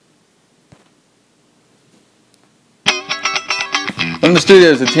From the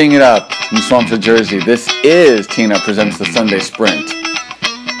studios of Teeing It Up in Swampscott, Jersey, this is Teeing It Up Presents the Sunday Sprint.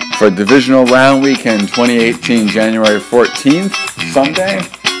 For Divisional Round Weekend 2018, January 14th, Sunday.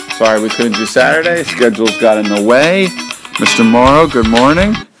 Sorry we couldn't do Saturday. Schedules got in the way. Mr. Morrow, good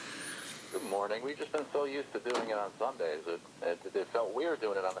morning. Good morning. We've just been so used to doing it on Sundays. It felt weird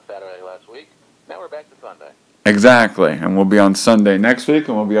doing it on a Saturday last week. Now we're back to Sunday. Exactly, and we'll be on Sunday next week,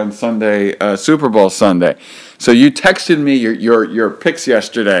 and we'll be on Sunday, Super Bowl Sunday. So you texted me your picks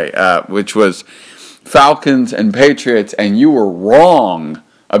yesterday, which was Falcons and Patriots, and you were wrong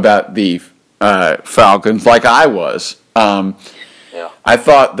about the Falcons, like I was. Yeah. I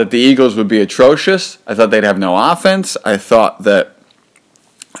thought that the Eagles would be atrocious. I thought they'd have no offense. I thought that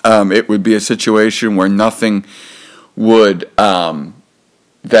it would be a situation where nothing would.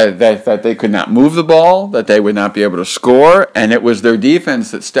 That they could not move the ball, that they would not be able to score, and it was their defense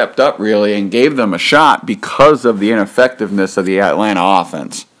that stepped up really and gave them a shot because of the ineffectiveness of the Atlanta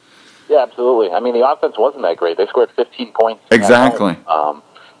offense. Yeah, absolutely. I mean, the offense wasn't that great. They scored 15 points. Exactly.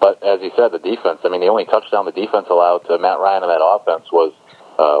 But as you said, the defense, I mean, the only touchdown the defense allowed to Matt Ryan and that offense was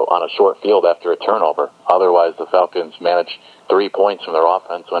on a short field after a turnover. Otherwise, the Falcons managed 3 points from their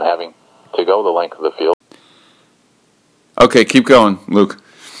offense when having to go the length of the field. Okay, keep going, Luke.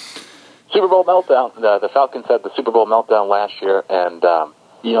 Super Bowl meltdown. The Falcons had the Super Bowl meltdown last year, and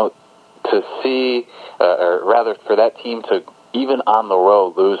to see, or rather, for that team to even on the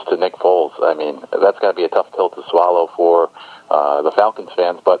road lose to Nick Foles, I mean, that's got to be a tough pill to swallow for the Falcons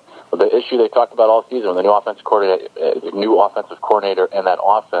fans. But the issue they talked about all season, the new offensive coordinator, and that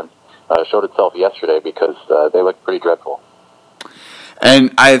offense showed itself yesterday because they looked pretty dreadful.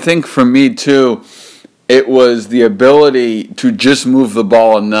 And I think for me too, it was the ability to just move the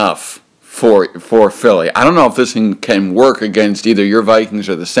ball enough for Philly. I don't know if this can work against either your Vikings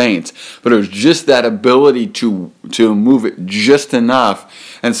or the Saints, but it was just that ability to move it just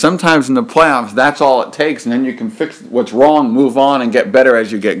enough. And sometimes in the playoffs, that's all it takes, and then you can fix what's wrong, move on, and get better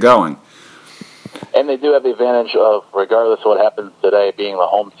as you get going. And they do have the advantage of, regardless of what happens today, being the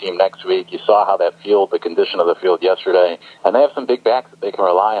home team next week. You saw how that field, the condition of the field yesterday, and they have some big backs that they can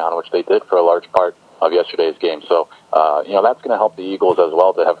rely on, which they did for a large part of yesterday's game. So, that's going to help the Eagles as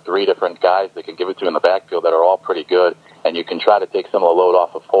well to have three different guys they can give it to in the backfield that are all pretty good, and you can try to take some of the load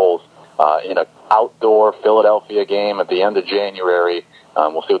off of Foles in an outdoor Philadelphia game at the end of January.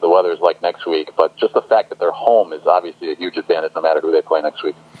 We'll see what the weather is like next week, but just the fact that they're home is obviously a huge advantage no matter who they play next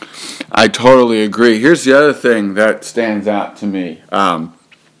week. I totally agree. Here's the other thing that stands out to me,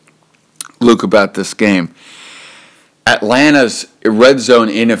 Luke, about this game. Atlanta's red zone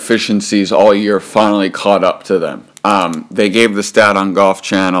inefficiencies all year finally caught up to them. They gave the stat on Golf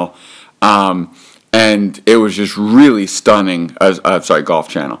Channel, and it was just really stunning. Golf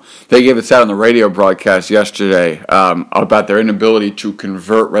Channel. They gave the stat on the radio broadcast yesterday about their inability to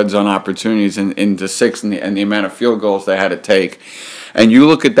convert red zone opportunities into six and the amount of field goals they had to take. And you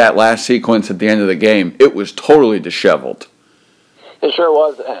look at that last sequence at the end of the game, it was totally disheveled. It sure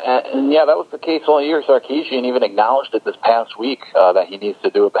was, and yeah, that was the case all year. Sarkisian even acknowledged it this past week that he needs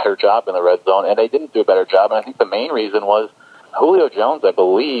to do a better job in the red zone, and they didn't do a better job. And I think the main reason was Julio Jones, I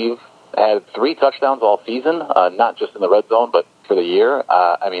believe, had 3 touchdowns all season, not just in the red zone, but for the year.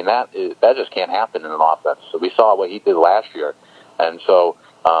 I mean, that just can't happen in an offense. So we saw what he did last year, and so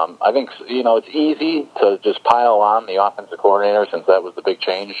I think it's easy to just pile on the offensive coordinator since that was the big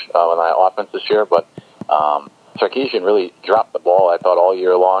change in that offense this year, but. Sarkisian really dropped the ball, I thought, all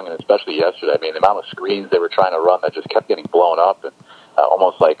year long, and especially yesterday. I mean, the amount of screens they were trying to run that just kept getting blown up, and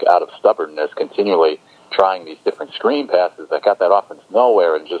almost like out of stubbornness, continually trying these different screen passes that got that offense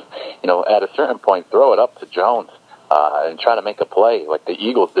nowhere, and just, at a certain point, throw it up to Jones and try to make a play like the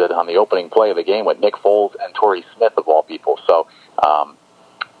Eagles did on the opening play of the game with Nick Foles and Torrey Smith, of all people. So,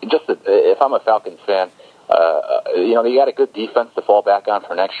 if I'm a Falcons fan, you got a good defense to fall back on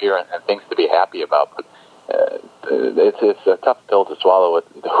for next year and things to be happy about, but it's a tough pill to swallow with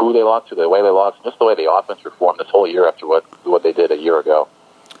who they lost to, the way they lost, just the way the offense performed this whole year after what they did a year ago.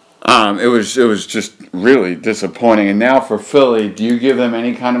 It was just really disappointing. And now for Philly, do you give them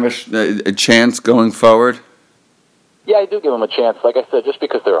any kind of a chance going forward? Yeah, I do give them a chance. Like I said, just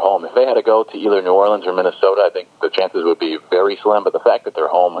because they're home. If they had to go to either New Orleans or Minnesota, I think the chances would be very slim. But the fact that they're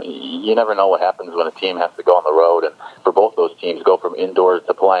home, you never know what happens when a team has to go on the road. And for both those teams, go from indoors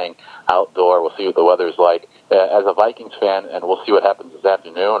to playing outdoor. We'll see what the weather's like. As a Vikings fan, and we'll see what happens this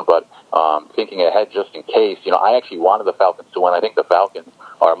afternoon, but thinking ahead just in case, I actually wanted the Falcons to win. I think the Falcons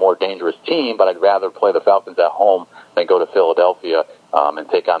are a more dangerous team, but I'd rather play the Falcons at home than go to Philadelphia and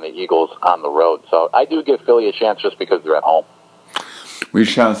take on the Eagles on the road. So I do give Philly a chance just because they're at home. We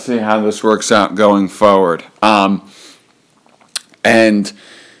shall see how this works out going forward. And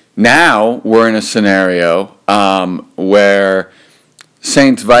now we're in a scenario where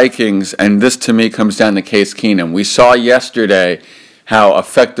Saints-Vikings, and this to me comes down to Case Keenum. We saw yesterday how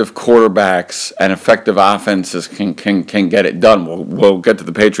effective quarterbacks and effective offenses can get it done. We'll get to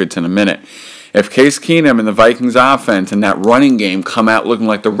the Patriots in a minute. If Case Keenum and the Vikings offense and that running game come out looking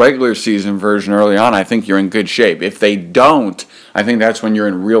like the regular season version early on, I think you're in good shape. If they don't, I think that's when you're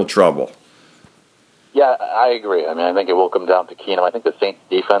in real trouble. Yeah, I agree. I mean, I think it will come down to Keenum. I think the Saints'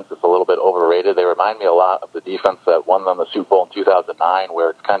 defense is a little bit overrated. They remind me a lot of the defense that won them the Super Bowl in 2009, where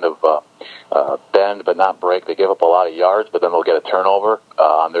it's kind of bend but not break. They give up a lot of yards, but then they'll get a turnover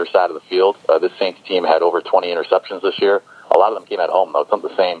on their side of the field. This Saints team had over 20 interceptions this year. A lot of them came at home, though. It's not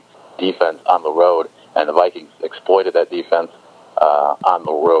the same defense on the road, and the Vikings exploited that defense on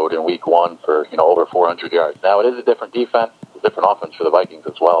the road in Week 1 for over 400 yards. Now, it is a different defense. Different offense for the Vikings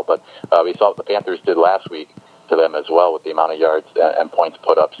as well, but we saw what the Panthers did last week to them as well with the amount of yards and points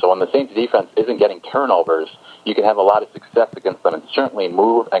put up. So when the Saints defense isn't getting turnovers, you can have a lot of success against them and certainly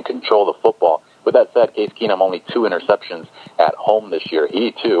move and control the football. With that said, Case Keenum only 2 interceptions at home this year.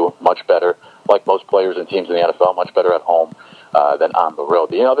 He, too, much better, like most players and teams in the NFL, much better at home than on the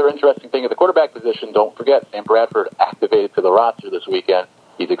road. The other interesting thing at the quarterback position, don't forget, Sam Bradford activated to the roster this weekend.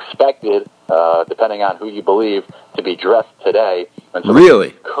 He's expected, depending on who you believe, to be dressed today. And so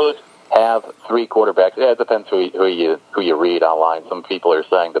really? Could have 3 quarterbacks. Yeah, it depends who you read online. Some people are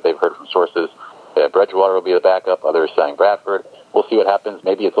saying that they've heard from sources that Bridgewater will be the backup. Others saying Bradford. We'll see what happens.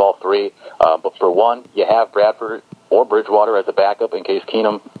 Maybe it's all 3. But for one, you have Bradford or Bridgewater as a backup in case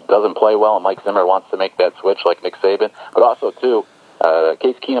Keenum doesn't play well and Mike Zimmer wants to make that switch like Nick Saban. But also, too,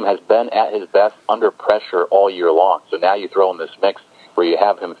 Case Keenum has been at his best under pressure all year long. So now you throw in this mix where you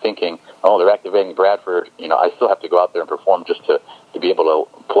have him thinking, oh, they're activating Bradford, I still have to go out there and perform just to be able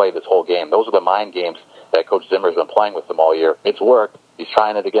to play this whole game. Those are the mind games that Coach Zimmer's been playing with them all year. It's worked. He's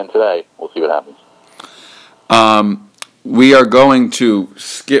trying it again today. We'll see what happens. We are going to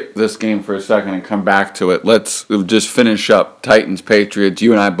skip this game for a second and come back to it. Let's just finish up Titans-Patriots.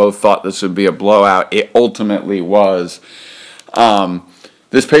 You and I both thought this would be a blowout. It ultimately was.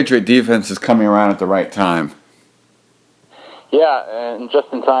 This Patriot defense is coming around at the right time. Yeah, and just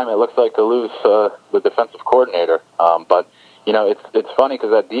in time, it looks like to lose the defensive coordinator. But, it's funny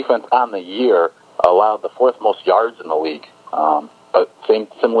because that defense on the year allowed the 4th most yards in the league. But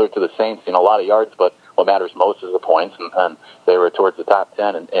similar to the Saints, a lot of yards, but what matters most is the points, and they were towards the top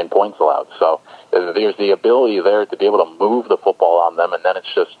 10 in points allowed. So there's the ability there to be able to move the football on them, and then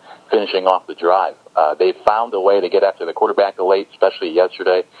it's just finishing off the drive. They found a way to get after the quarterback late, especially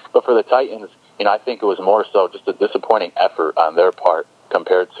yesterday. But for the Titans, I think it was more so just a disappointing effort on their part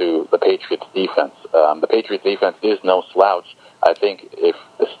compared to the Patriots' defense. The Patriots' defense is no slouch. I think if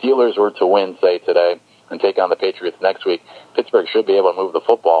the Steelers were to win, say, today and take on the Patriots next week, Pittsburgh should be able to move the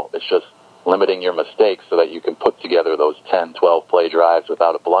football. It's just limiting your mistakes so that you can put together those 10, 12-play drives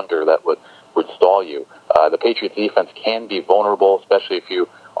without a blunder that would stall you. The Patriots' defense can be vulnerable, especially if you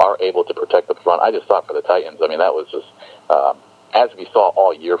are able to protect the front. I just thought for the Titans, that was just, as we saw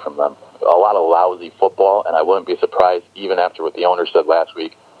all year from them, a lot of lousy football, and I wouldn't be surprised, even after what the owner said last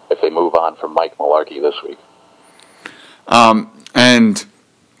week, if they move on from Mike Mularkey this week.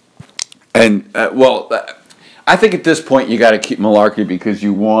 I think at this point you got to keep Mularkey because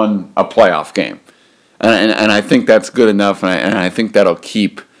you won a playoff game, and I think that's good enough, and I think that'll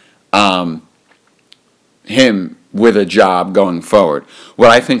keep him with a job going forward. What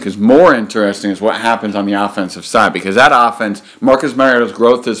I think is more interesting is what happens on the offensive side, because that offense, Marcus Mariota's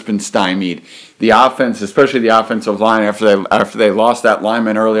growth has been stymied. The offense, especially the offensive line, after they lost that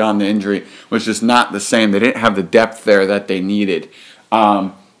lineman early on the injury, was just not the same. They didn't have the depth there that they needed.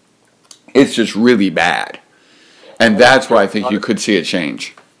 It's just really bad. And that's where I think you could see a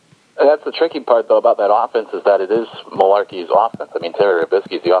change. That's the tricky part, though, about that offense is that it is Mularkey's offense. Terry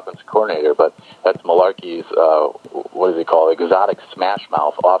Robisky's the offensive coordinator, but that's Mularkey's, exotic smash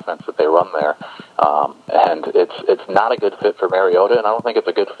mouth offense that they run there. And it's not a good fit for Mariota, and I don't think it's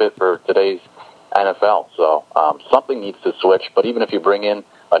a good fit for today's NFL. So something needs to switch, but even if you bring in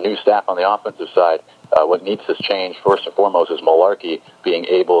a new staff on the offensive side, what needs to change, first and foremost, is Mularkey being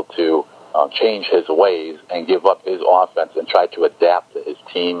able to change his ways and give up his offense and try to adapt to his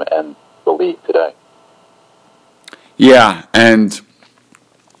team and the league today. Yeah, and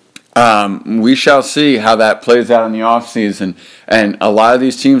we shall see how that plays out in the offseason. And a lot of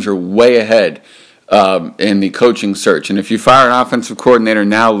these teams are way ahead in the coaching search. And if you fire an offensive coordinator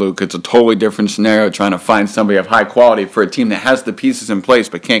now, Luke, it's a totally different scenario trying to find somebody of high quality for a team that has the pieces in place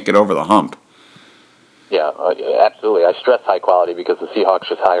but can't get over the hump. Yeah, absolutely. I stress high quality because the Seahawks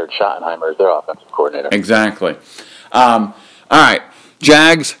just hired Schottenheimer as their offensive coordinator. Exactly. All right.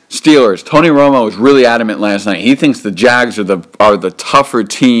 Jags, Steelers. Tony Romo was really adamant last night. He thinks the Jags are the tougher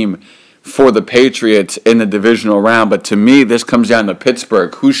team for the Patriots in the divisional round. But to me, this comes down to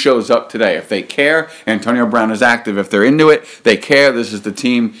Pittsburgh. Who shows up today? If they care, Antonio Brown is active. If they're into it, they care. This is the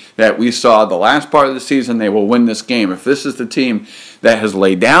team that we saw the last part of the season. They will win this game. If this is the team that has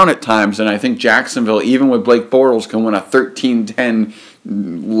laid down at times, then I think Jacksonville, even with Blake Bortles, can win a 13-10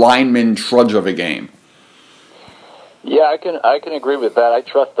 lineman trudge of a game. Yeah, I can agree with that. I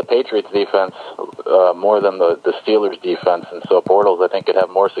trust the Patriots defense more than the Steelers defense, and so Bortles, I think, could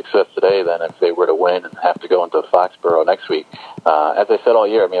have more success today than if they were to win and have to go into Foxborough next week. As I said all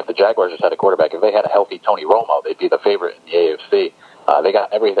year, I mean, if the Jaguars just had a quarterback, if they had a healthy Tony Romo, they'd be the favorite in the AFC. They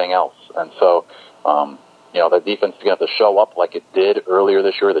got everything else, and so the defense is going to have to show up like it did earlier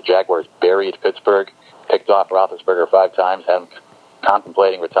this year. The Jaguars buried Pittsburgh, picked off Roethlisberger 5 times, had him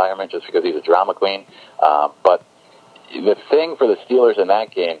contemplating retirement just because he's a drama queen, but the thing for the Steelers in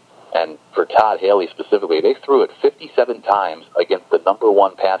that game, and for Todd Haley specifically, they threw it 57 times against the number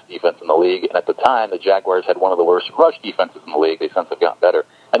 1 pass defense in the league, and at the time, the Jaguars had one of the worst rush defenses in the league. They since have gotten better,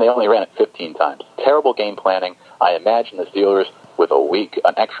 and they only ran it 15 times. Terrible game planning. I imagine the Steelers, with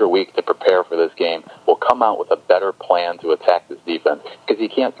an extra week to prepare for this game, will come out with a better plan to attack this defense, because you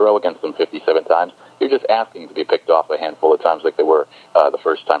can't throw against them 57 times. You're just asking to be picked off a handful of times like they were the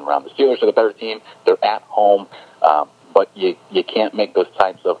first time around. The Steelers are the better team. They're at home. But you can't make those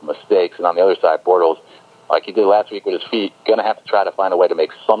types of mistakes. And on the other side, Bortles, like he did last week with his feet, going to have to try to find a way to make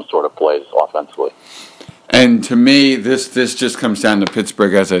some sort of plays offensively. And to me, this just comes down to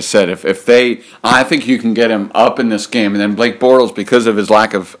Pittsburgh, as I said. If they, I think you can get him up in this game, and then Blake Bortles, because of his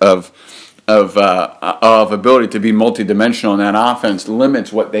lack of ability to be multidimensional in that offense,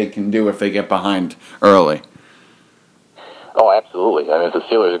 limits what they can do if they get behind early. Oh, absolutely. I mean, if the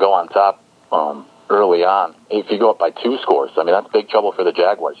Steelers go on top early on, if you go up by 2 scores, I mean, that's big trouble for the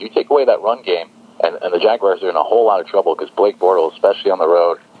Jaguars. You take away that run game, and the Jaguars are in a whole lot of trouble because Blake Bortles, especially on the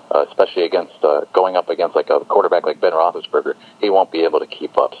road, especially against going up against like a quarterback like Ben Roethlisberger, he won't be able to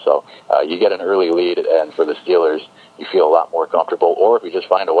keep up. So you get an early lead, and for the Steelers, you feel a lot more comfortable. Or if you just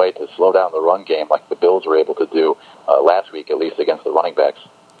find a way to slow down the run game like the Bills were able to do last week, at least against the running backs.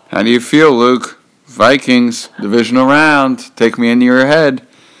 How do you feel, Luke? Vikings, divisional round. Take me into your head.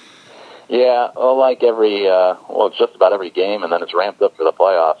 Yeah, well, like it's just about every game, and then it's ramped up for the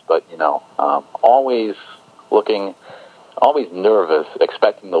playoffs. But, always nervous,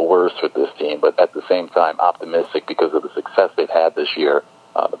 expecting the worst with this team, but at the same time optimistic because of the success they've had this year,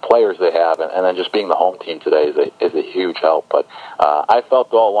 the players they have, and then just being the home team today is a huge help. But I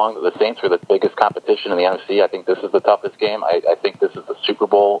felt all along that the Saints were the biggest competition in the NFC. I think this is the toughest game. I think this is the Super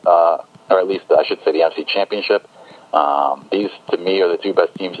Bowl, or at least I should say the NFC Championship. These, to me, are the 2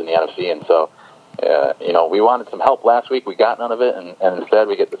 best teams in the NFC, and so, we wanted some help last week. We got none of it, and instead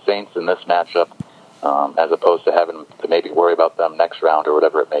we get the Saints in this matchup, as opposed to having to maybe worry about them next round or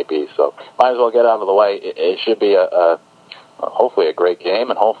whatever it may be. So might as well get out of the way. It should be hopefully a great game,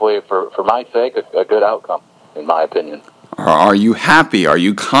 and hopefully, for my sake, a good outcome, in my opinion. Are you happy? Are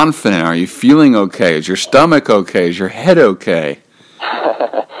you confident? Are you feeling okay? Is your stomach okay? Is your head okay?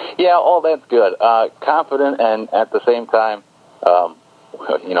 Yeah, all that's good. Confident, and at the same time,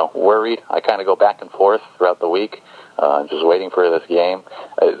 worried. I kind of go back and forth throughout the week, just waiting for this game.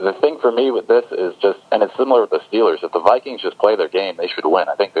 The thing for me with this is just, and it's similar with the Steelers, if the Vikings just play their game, they should win.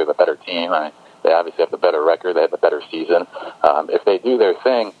 I think they're the better team. They obviously have the better record. They have the better season. If they do their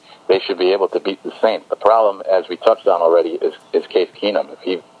thing, they should be able to beat the Saints. The problem, as we touched on already, is Case Keenum. If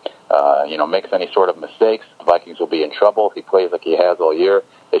he makes any sort of mistakes, the Vikings will be in trouble. If he plays like he has all year,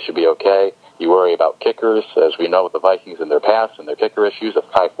 they should be okay. You worry about kickers, as we know with the Vikings in their past and their kicker issues. If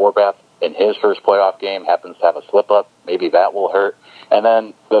Kai Forbath in his first playoff game happens to have a slip-up, maybe that will hurt. And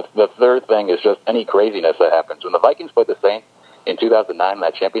then the third thing is just any craziness that happens. When the Vikings played the Saints in 2009 in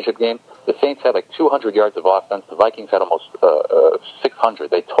that championship game, the Saints had like 200 yards of offense. The Vikings had almost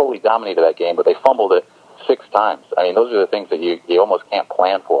 600. They totally dominated that game, but they fumbled it 6 times. I mean, those are the things that you almost can't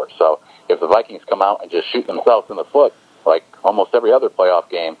plan for. So if the Vikings come out and just shoot themselves in the foot, like almost every other playoff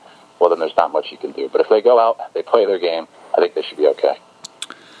game, well, then there's not much you can do. But if they go out, they play their game, I think they should be okay.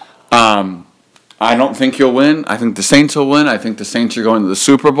 I don't think you'll win. I think the Saints will win. I think the Saints are going to the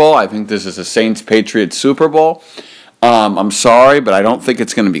Super Bowl. I think this is a Saints-Patriots Super Bowl. I'm sorry, but I don't think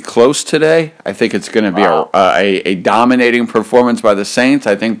it's going to be close today. I think it's going to be a dominating performance by the Saints.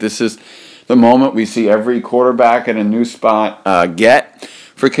 I think this is the moment we see every quarterback in a new spot get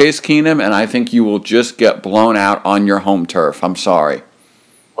for Case Keenum, and I think you will just get blown out on your home turf. I'm sorry.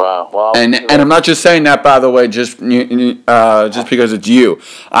 Wow. Well, and I'm not just saying that, by the way, just because it's you.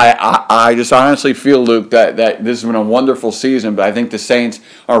 I just honestly feel, Luke, that this has been a wonderful season, but I think the Saints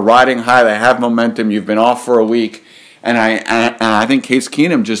are riding high. They have momentum. You've been off for a week, and I think Case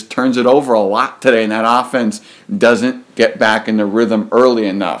Keenum just turns it over a lot today, and that offense doesn't get back in the rhythm early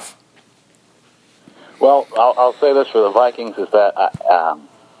enough. Well, I'll say this for the Vikings is that a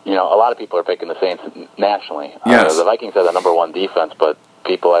lot of people are picking the Saints nationally. Yes. The Vikings have the number one defense, but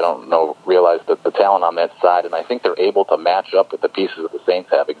people I don't know realize that the talent on that side, and I think they're able to match up with the pieces that the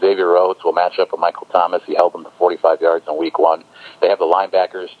Saints have. Xavier Rhodes will match up with Michael Thomas. He held them to 45 yards in week 1. They have the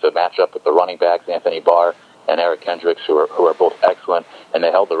linebackers to match up with the running backs, Anthony Barr and Eric Kendricks, who are both excellent, and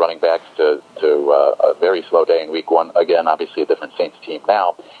they held the running backs to a very slow day in week 1. Again, obviously a different Saints team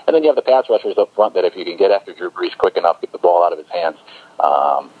now. And then you have the pass rushers up front that if you can get after Drew Brees quick enough, get the ball out of his hands,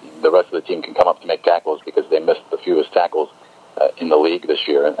 the rest of the team can come up to make tackles because they missed the fewest tackles in the league this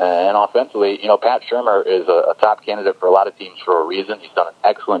year. And offensively, Pat Shurmur is a top candidate for a lot of teams for a reason. He's done an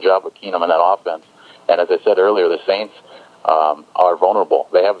excellent job with Keenum in that offense. And as I said earlier, the Saints are vulnerable.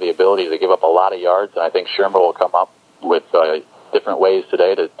 They have the ability to give up a lot of yards, and I think Shurmur will come up with different ways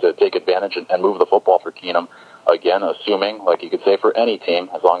today to take advantage and move the football for Keenum. Again, assuming, like you could say for any team,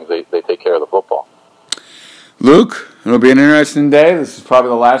 as long as they take care of the football. Luke, it'll be an interesting day. This is probably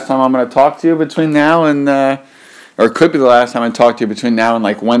the last time I'm going to talk to you between now and, or it could be the last time I talk to you between now and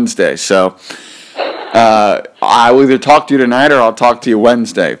like Wednesday. So I will either talk to you tonight or I'll talk to you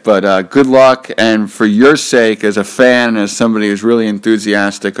Wednesday. But good luck, and for your sake, as a fan, as somebody who's really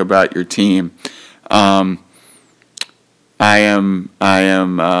enthusiastic about your team, I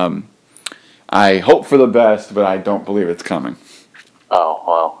hope for the best, but I don't believe it's coming. Oh,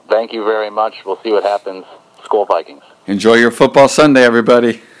 well, thank you very much. We'll see what happens. Skol Vikings. Enjoy your football Sunday,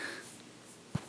 everybody.